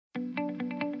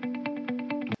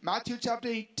Matthew chapter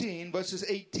 18, verses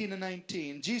 18 and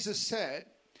 19. Jesus said,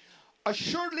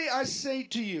 "Assuredly I say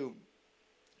to you,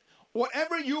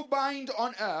 whatever you bind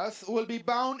on earth will be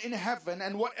bound in heaven,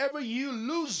 and whatever you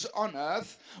loose on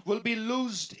earth will be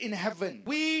loosed in heaven."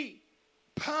 We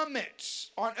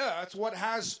permit on earth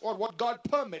what God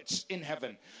permits in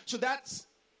heaven. So that's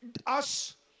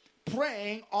us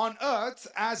praying on earth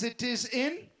as it is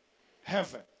in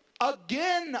heaven.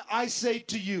 Again, I say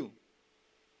to you,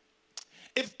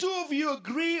 if two of you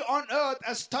agree on earth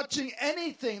as touching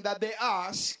anything that they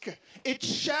ask, it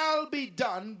shall be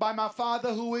done by my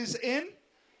Father who is in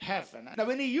heaven. Now,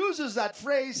 when he uses that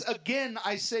phrase, again,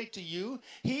 I say to you,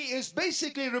 he is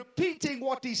basically repeating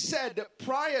what he said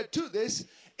prior to this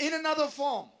in another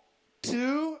form.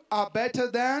 Two are better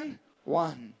than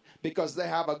one, because they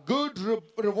have a good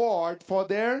reward for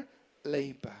their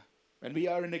labor. When we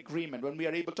are in agreement, when we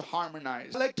are able to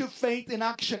harmonize. Collective faith in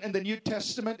action in the New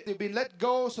Testament, they've been let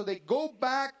go, so they go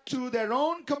back to their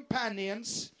own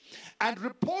companions and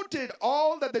reported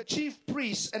all that the chief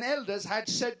priests and elders had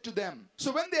said to them.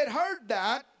 So when they had heard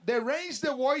that, they raised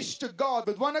their voice to God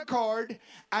with one accord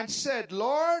and said,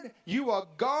 "Lord, you are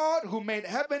God who made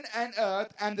heaven and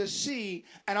earth and the sea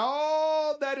and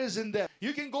all that is in them."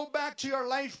 You can go back to your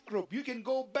life group. You can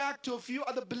go back to a few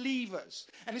other believers.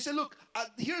 And he said, "Look,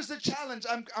 here's the challenge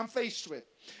I'm faced with."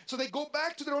 So they go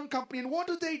back to their own company, and what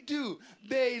do?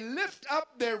 They lift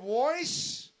up their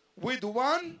voice with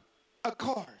one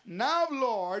accord. "Now,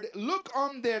 Lord, look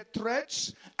on their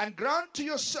threats and grant to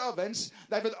your servants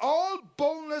that with all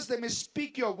boldness they may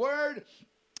speak your word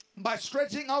by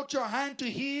stretching out your hand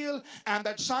to heal, and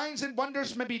that signs and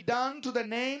wonders may be done to the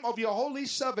name of your holy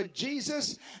servant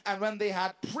Jesus." And when they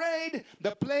had prayed,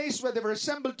 the place where they were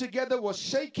assembled together was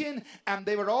shaken, and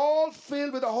they were all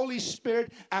filled with the Holy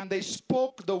Spirit, and they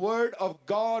spoke the word of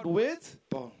God with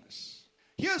boldness.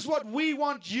 Here's what we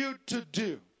want you to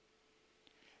do.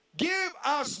 Give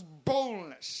us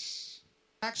boldness.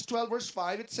 Acts 12 verse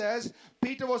 5, it says,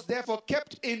 "Peter was therefore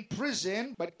kept in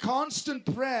prison, but constant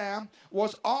prayer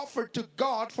was offered to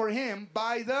God for him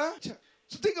by the church."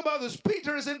 So think about this.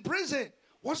 Peter is in prison.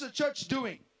 What's the church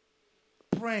doing?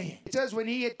 Praying. It says, when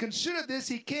he had considered this,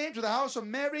 he came to the house of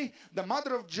Mary, the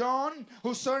mother of John,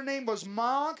 whose surname was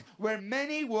Mark, where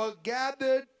many were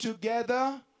gathered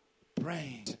together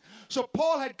praying. So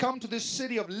Paul had come to this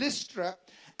city of Lystra,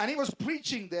 and he was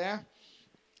preaching there,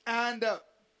 and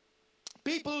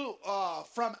people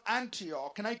from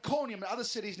Antioch and Iconium and other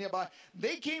cities nearby,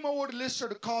 they came over to Lystra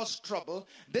to cause trouble.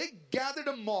 They gathered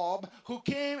a mob who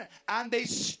came and they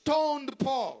stoned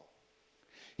Paul.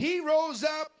 He rose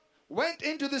up, went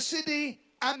into the city,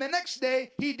 and the next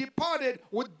day he departed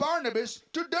with Barnabas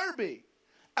to Derbe.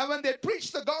 And when they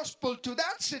preached the gospel to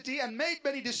that city and made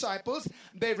many disciples,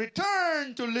 they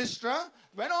returned to Lystra,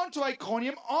 went on to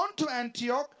Iconium, on to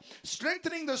Antioch,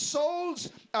 strengthening the souls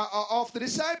of the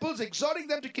disciples, exhorting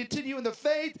them to continue in the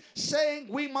faith, saying,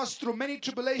 "We must through many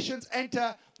tribulations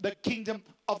enter the kingdom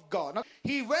of God." Now,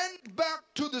 he went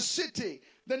back to the city.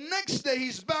 The next day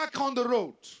he's back on the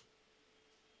road.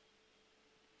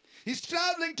 He's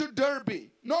traveling to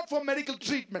Derbe, not for medical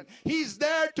treatment. He's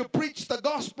there to preach the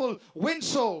gospel, win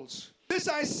souls. "This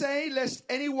I say, lest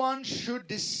anyone should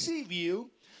deceive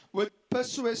you with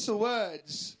persuasive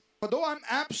words. For though I'm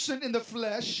absent in the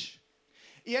flesh,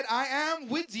 yet I am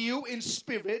with you in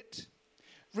spirit,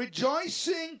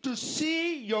 rejoicing to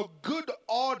see your good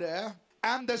order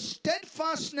and the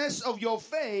steadfastness of your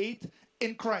faith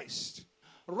in Christ."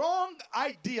 Wrong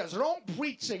ideas, wrong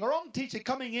preaching, wrong teaching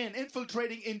coming in,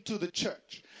 infiltrating into the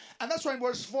church. And that's why in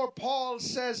verse 4, Paul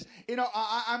says,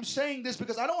 I'm saying this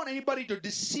because I don't want anybody to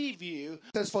deceive you. He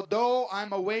says, "For though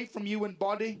I'm away from you in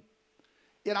body,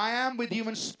 yet I am with you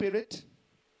in spirit,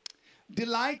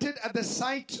 delighted at the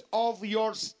sight of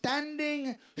your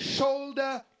standing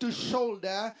shoulder to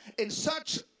shoulder in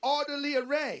such orderly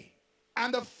array,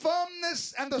 and the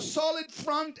firmness and the solid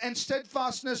front and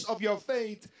steadfastness of your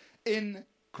faith in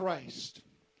Christ."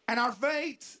 And our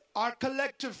faith, our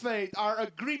collective faith, our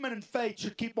agreement in faith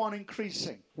should keep on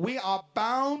increasing. We are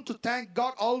bound to thank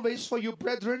God always for you,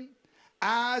 brethren,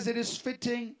 as it is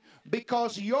fitting,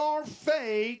 because your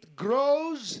faith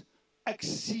grows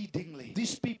exceedingly.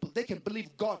 These people, they can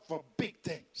believe God for big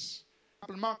things.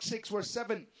 In Mark 6 verse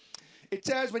 7, it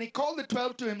says, "When he called the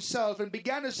 12 to himself and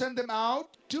began to send them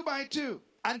out two by two,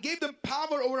 and gave them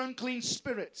power over unclean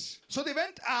spirits. So they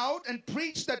went out and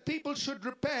preached that people should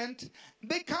repent.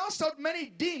 They cast out many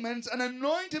demons and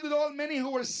anointed with all many who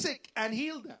were sick and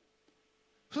healed them."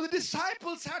 So the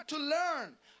disciples had to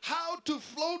learn how to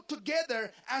flow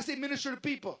together as they minister to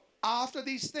people. After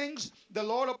these things, the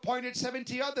Lord appointed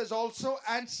 70 others also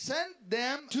and sent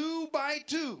them 2 by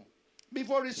 2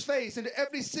 before his face into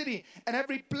every city and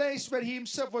every place where he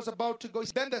himself was about to go.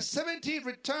 Then the 70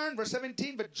 returned, verse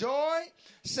 17, with joy,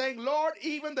 saying, Lord,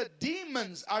 even the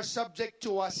demons are subject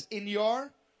to us in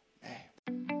your name.